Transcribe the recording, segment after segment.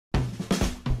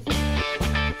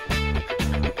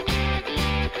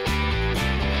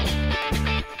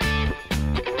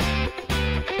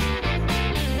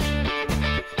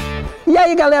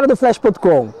aí, galera do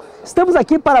Flash.com, estamos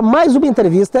aqui para mais uma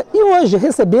entrevista e hoje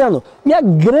recebendo minha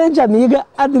grande amiga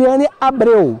Adreanne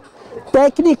Abreu,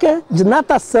 técnica de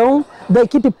natação da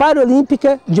equipe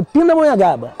paralímpica de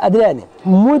Pindamonhangaba. Adreanne,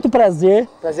 muito prazer.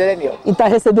 Prazer é meu. Em estar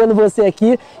recebendo você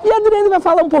aqui. E a Adreanne vai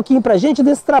falar um pouquinho pra gente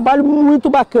desse trabalho muito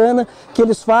bacana que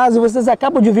eles fazem. Vocês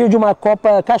acabam de vir de uma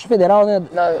Copa Caixa Federal, né?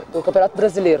 Do Campeonato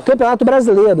Brasileiro. Campeonato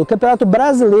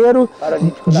Brasileiro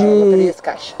Paralímpico de... da Loterias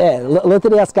Caixa.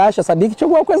 Loterias Caixa. Sabia que tinha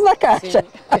alguma coisa na Caixa.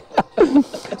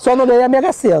 Só não ganhei a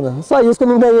Mega Sena. Só isso que eu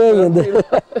não ganhei ainda.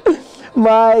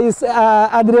 Mas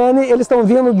a Adreanne, eles estão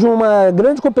vindo de uma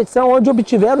grande competição onde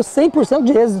obtiveram 100%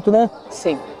 de êxito, né?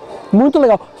 Sim. Muito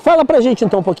legal. Fala pra gente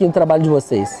então um pouquinho do trabalho de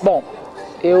vocês. Bom,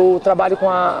 eu trabalho com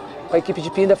a equipe de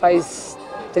Pinda faz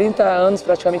 30 anos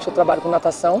praticamente. Eu trabalho com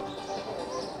natação.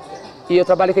 E eu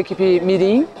trabalho com a equipe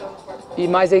Mirim e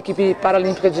mais a equipe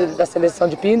paralímpica da seleção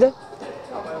de Pinda.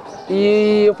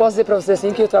 E eu posso dizer pra você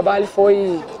assim que o trabalho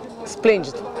foi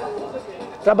esplêndido.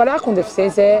 Trabalhar com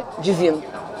deficiência é divino.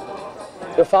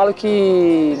 Eu falo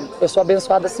que eu sou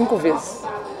abençoada 5 vezes,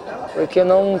 porque eu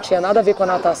não tinha nada a ver com a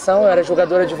natação, eu era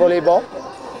jogadora de voleibol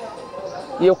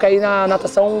e eu caí na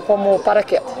natação como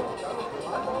paraquedas.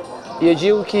 E eu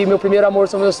digo que meu primeiro amor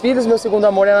são meus filhos, meu segundo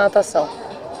amor é a natação.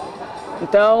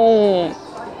 Então,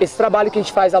 esse trabalho que a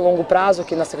gente faz a longo prazo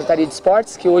aqui na Secretaria de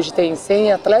Esportes, que hoje tem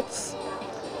 100 atletas,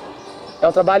 é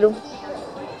um trabalho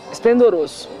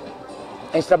esplendoroso.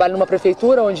 A gente trabalha numa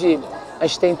prefeitura onde a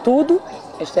gente tem tudo.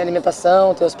 A gente tem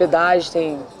alimentação, tem hospedagem,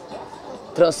 tem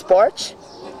transporte.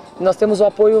 E nós temos o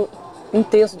apoio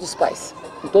intenso dos pais,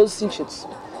 em todos os sentidos.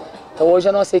 Então hoje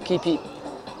a nossa equipe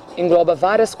engloba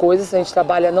várias coisas. A gente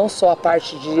trabalha não só a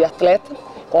parte de atleta,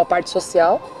 como a parte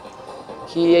social,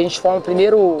 que a gente forma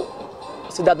primeiro o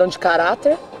cidadão de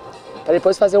caráter, para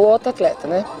depois fazer o outro atleta,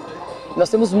 né?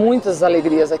 Nós temos muitas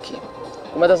alegrias aqui.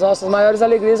 Uma das nossas maiores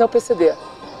alegrias é o PCD.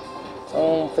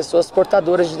 São pessoas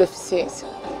portadoras de deficiência,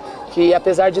 que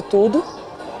apesar de tudo,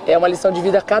 é uma lição de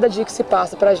vida a cada dia que se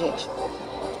passa pra gente.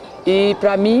 E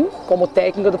pra mim, como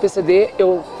técnica do PCD,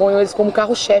 eu ponho eles como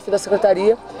carro-chefe da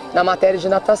secretaria na matéria de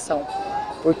natação,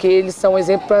 porque eles são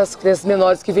exemplo para as crianças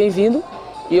menores que vêm vindo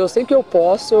e eu sempre que eu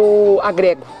posso, eu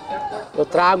agrego. Eu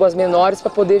trago as menores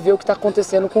para poder ver o que está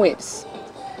acontecendo com eles.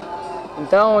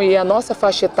 Então, e a nossa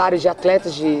faixa etária de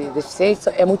atletas de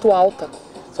deficiência é muito alta.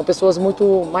 São pessoas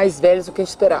muito mais velhas do que a gente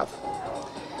esperava.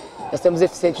 Nós temos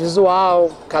deficiente visual,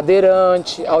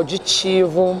 cadeirante,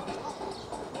 auditivo,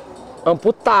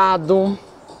 amputado,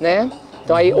 né?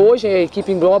 Então aí hoje a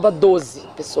equipe engloba 12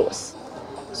 pessoas.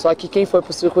 Só que quem foi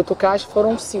para o circuito caixa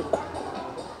foram 5.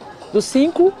 Dos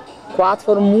 5, 4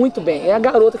 foram muito bem. É a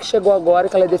garota que chegou agora,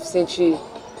 que ela é deficiente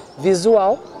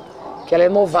visual, que ela é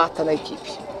novata na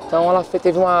equipe. Então ela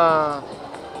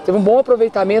teve um bom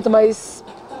aproveitamento, mas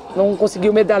não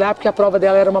conseguiu medalhar porque a prova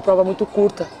dela era uma prova muito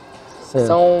curta. Certo.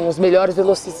 São os melhores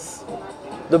velocistas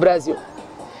do Brasil.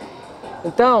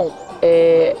 Então,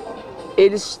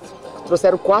 eles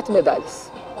trouxeram 4 medalhas.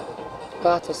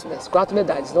 4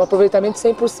 medalhas, num aproveitamento de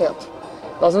 100%.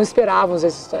 Nós não esperávamos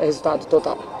esse resultado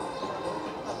total.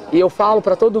 E eu falo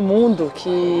para todo mundo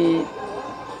que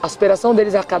a superação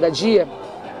deles a cada dia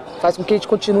faz com que a gente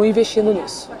continue investindo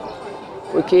nisso.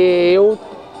 Porque eu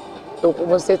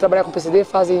comecei a trabalhar com o PCD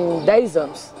fazem 10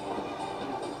 anos.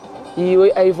 E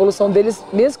a evolução deles,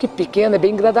 mesmo que pequena, é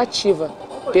bem gradativa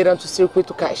perante o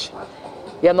circuito caixa.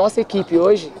 E a nossa equipe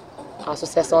hoje, a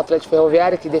Associação Atlética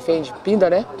Ferroviária, que defende Pinda,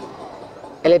 né?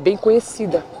 Ela é bem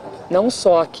conhecida, não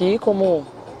só aqui, como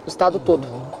no estado todo.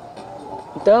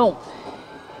 Então,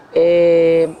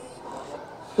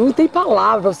 não tem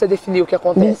palavra para você definir o que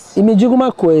acontece. E me diga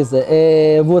uma coisa,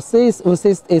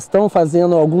 vocês estão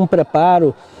fazendo algum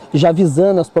preparo já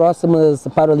visando as próximas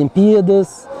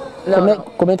Paralimpíadas?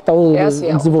 Como é que está o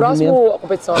desenvolvimento? A próxima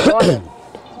competição agora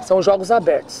são os Jogos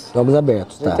Abertos. Jogos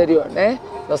Abertos, tá. No interior, né?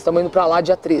 Nós estamos indo para lá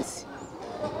dia 13.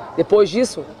 Depois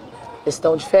disso, eles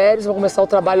estão de férias, vão começar o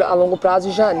trabalho a longo prazo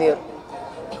em janeiro,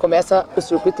 que começa o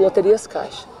circuito Loterias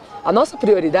Caixa. A nossa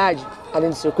prioridade,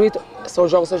 além do circuito, são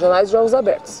os Jogos Regionais e os Jogos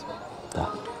Abertos. Tá.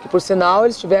 E por sinal,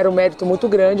 eles tiveram um mérito muito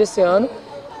grande esse ano.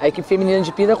 A equipe feminina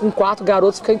de Pinda, com 4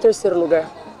 garotos, ficou em 3º lugar.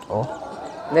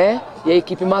 Né? E a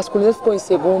equipe masculina ficou em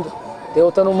 2º,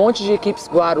 derrotando um monte de equipes,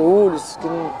 Guarulhos,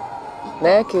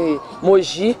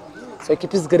 Mogi, são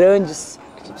equipes grandes,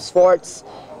 equipes fortes,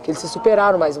 que eles se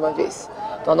superaram mais uma vez.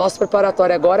 Então a nossa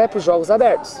preparatória agora é para os Jogos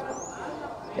Abertos,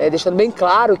 deixando bem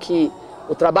claro que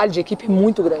o trabalho de equipe é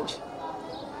muito grande,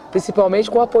 principalmente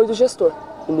com o apoio do gestor.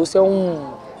 O Lúcio é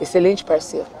um excelente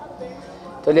parceiro.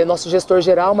 Então ele é nosso gestor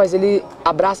geral, mas ele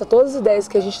abraça todas as ideias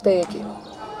que a gente tem aqui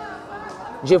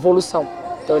de evolução.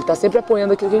 Então ele está sempre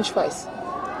apoiando aquilo que a gente faz.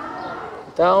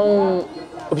 Então,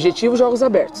 objetivo, jogos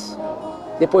abertos.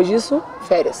 Depois disso,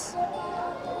 férias.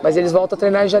 Mas eles voltam a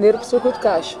treinar em janeiro para o circuito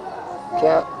caixa,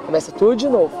 começa tudo de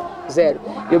novo, zero.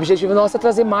 E o objetivo nosso é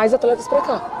trazer mais atletas para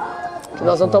cá. Que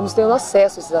nós não estamos tendo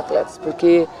acesso a esses atletas,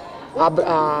 porque como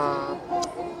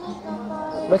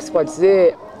é que se pode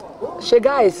dizer?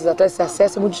 Chegar a esses atletas, esse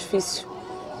acesso é muito difícil,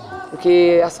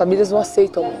 porque as famílias não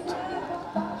aceitam muito,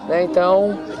 né?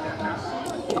 Então...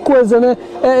 Que coisa, né?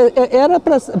 Era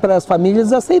para as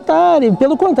famílias aceitarem,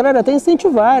 pelo contrário, até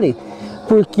incentivarem.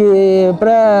 Porque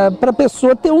para a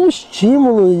pessoa ter um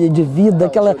estímulo de vida,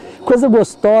 aquela coisa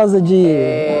gostosa de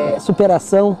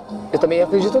superação. Eu também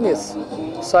acredito nisso.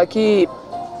 Só que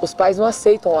os pais não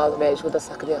aceitam o lado médico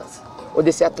dessa criança ou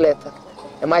desse atleta.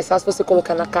 É mais fácil você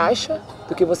colocar na caixa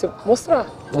do que você mostrar.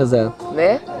 Exato.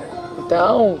 Né?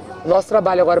 Então, o nosso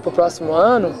trabalho agora para o próximo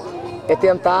ano é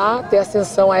tentar ter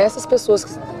ascensão a essas pessoas,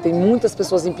 que tem muitas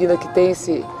pessoas em Pina que tem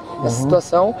essa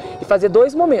situação, e fazer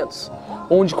 2 momentos.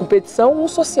 Um de competição, um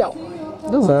social.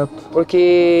 Exato.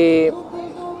 Porque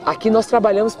aqui nós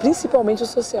trabalhamos principalmente o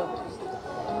social.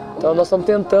 Então nós estamos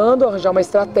tentando arranjar uma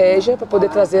estratégia para poder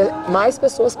trazer mais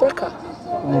pessoas para cá.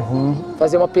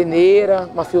 Fazer uma peneira,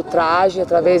 uma filtragem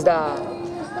através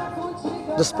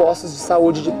dos postos de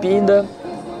saúde de Pinda,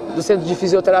 do centro de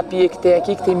fisioterapia que tem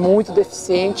aqui, que tem muito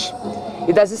deficiente,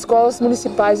 e das escolas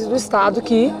municipais e do estado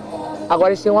que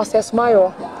agora a gente tem um acesso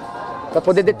maior para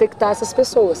poder detectar essas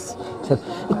pessoas. Certo.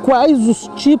 E quais os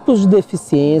tipos de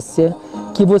deficiência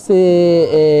que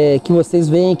vocês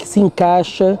veem que se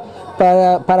encaixa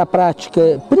para a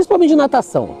prática, principalmente de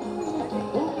natação?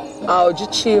 A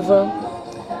auditiva,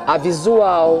 a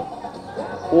visual,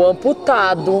 o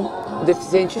amputado, o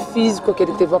deficiente físico,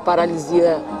 aquele que teve uma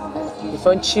paralisia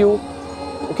infantil.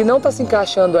 O que não está se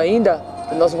encaixando ainda,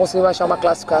 nós não conseguimos achar uma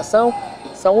classificação,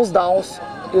 são os Downs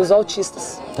e os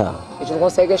autistas. Tá. A gente não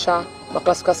consegue achar uma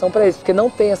classificação para eles, porque não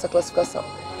tem essa classificação.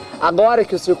 Agora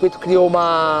que o circuito criou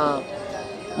uma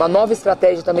nova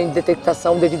estratégia também de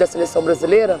detectação devido à seleção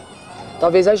brasileira,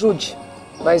 talvez ajude.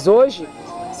 Mas hoje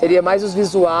seria mais os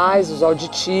visuais, os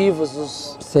auditivos,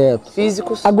 os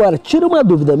físicos. Agora, tira uma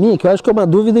dúvida minha, que eu acho que é uma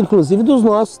dúvida inclusive dos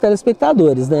nossos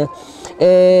telespectadores, né?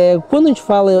 Quando a gente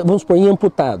fala, vamos supor, em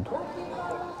amputado,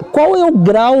 qual é o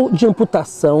grau de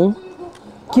amputação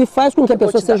que faz com que a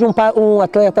pessoa seja um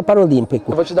atleta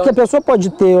paralímpico? Porque a pessoa pode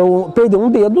perder um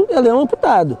dedo, ela é um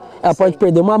amputado. Ela pode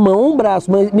perder uma mão, um braço,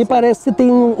 mas me parece que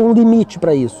tem um limite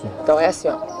para isso. Então é assim,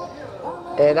 ó.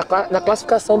 Na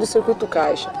classificação do circuito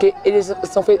caixa, porque eles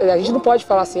são feitos, a gente não pode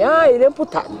falar assim, ele é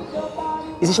amputado.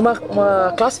 Existe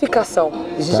uma classificação,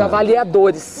 existem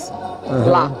avaliadores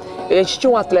lá. A gente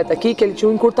tinha um atleta aqui que ele tinha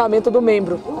um encurtamento do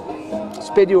membro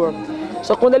superior.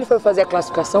 Só que quando ele foi fazer a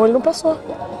classificação, ele não passou.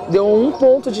 Deu 1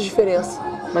 ponto de diferença,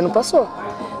 mas não passou.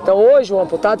 Então hoje o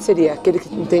amputado seria aquele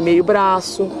que não tem meio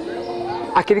braço,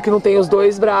 aquele que não tem os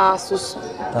 2 braços.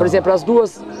 Por exemplo,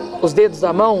 os dedos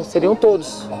da mão seriam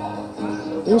todos.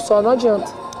 Um só não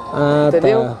adianta.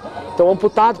 Entendeu? Tá. Então o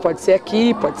amputado pode ser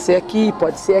aqui, pode ser aqui,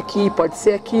 pode ser aqui, pode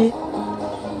ser aqui,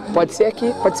 pode ser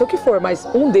aqui, pode ser o que for, mas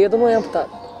um dedo não é amputado.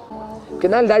 Porque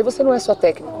na realidade você não é só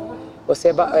técnico. Você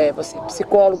é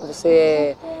psicólogo, você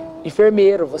é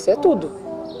enfermeiro, você é tudo.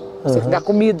 Você que dá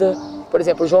comida. Por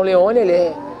exemplo, o João Leone, ele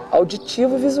é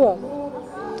auditivo e visual.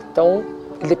 Então,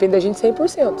 ele depende da gente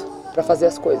 100% para fazer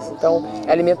as coisas. Então,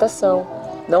 é alimentação.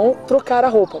 Não trocar a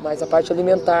roupa, mas a parte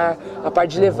alimentar, a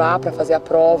parte de levar para fazer a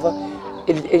prova.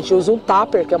 A gente usa um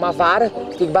tupper, que é uma vara,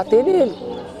 que tem que bater nele,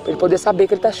 para ele poder saber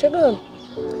que ele está chegando.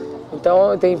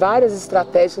 Então, tem várias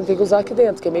estratégias que a gente tem que usar aqui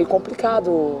dentro, que é meio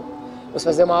complicado você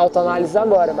fazer uma autoanálise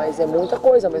agora, mas é muita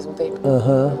coisa ao mesmo tempo.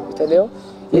 Entendeu?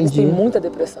 E eles têm muita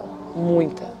depressão.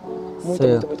 Muita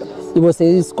mesmo. E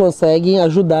vocês conseguem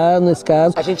ajudar nesse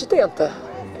caso? A gente tenta,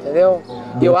 entendeu?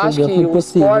 E eu acho que o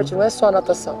esporte não é só a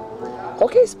natação.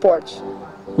 Qualquer esporte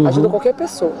ajuda qualquer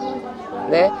pessoa,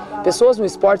 né? Pessoas no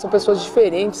esporte são pessoas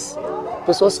diferentes,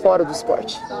 pessoas fora do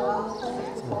esporte.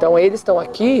 Então eles estão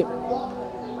aqui,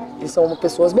 eles são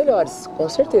pessoas melhores, com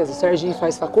certeza. O Serginho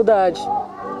faz faculdade,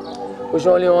 o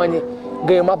João Leone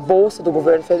ganha uma bolsa do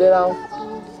governo federal.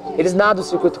 Eles nadam no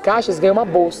circuito caixa, eles ganham uma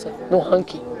bolsa no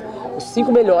ranking. Os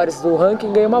 5 melhores do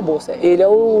ranking ganham uma bolsa. Ele é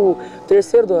o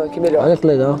 3º do ranking melhor. Olha que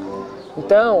legal.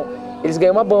 Então, eles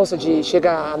ganham uma bolsa de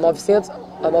chegar a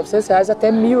 900 reais até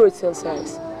 1.800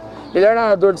 reais. Melhor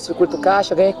nadador do circuito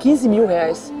caixa ganha 15 mil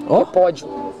reais, que é pódio.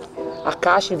 A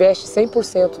Caixa investe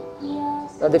 100%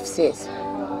 na deficiência.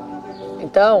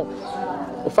 Então,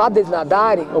 o fato deles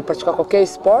nadarem ou praticar qualquer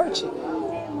esporte,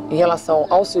 em relação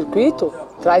ao circuito,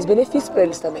 traz benefício para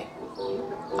eles também.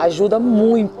 Ajuda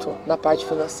muito na parte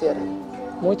financeira.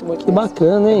 Muito Que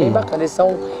bacana, hein? Bem bacana, eles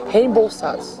são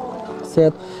reembolsados.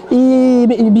 Certo. E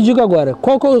me diga agora,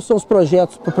 quais são os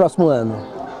projetos para o próximo ano?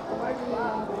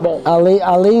 Bom,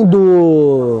 além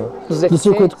do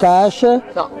circuito caixa...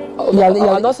 Não,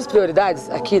 as nossas prioridades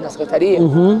aqui na Secretaria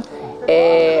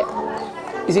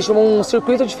existe um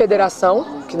circuito de federação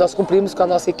que nós cumprimos com a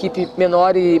nossa equipe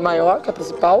menor e maior, que é a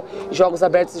principal, jogos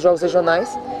abertos e jogos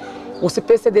regionais. O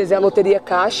CPCDZ é a Loteria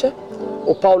Caixa,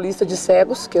 o Paulista de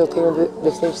Cegos, que eu tenho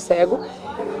deficiente cego,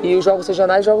 e os jogos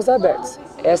regionais e jogos abertos.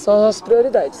 Essas são as nossas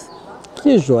prioridades.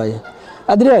 Que joia.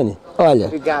 Adriane, olha,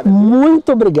 obrigada.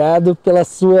 Muito obrigado pela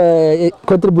sua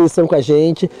contribuição com a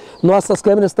gente. Nossas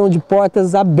câmeras estão de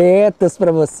portas abertas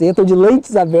para você, estão de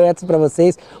lentes abertas para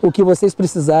vocês, o que vocês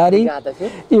precisarem. Obrigada, viu?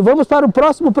 E vamos para o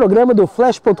próximo programa do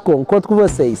Flash.com. Conto com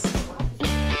vocês.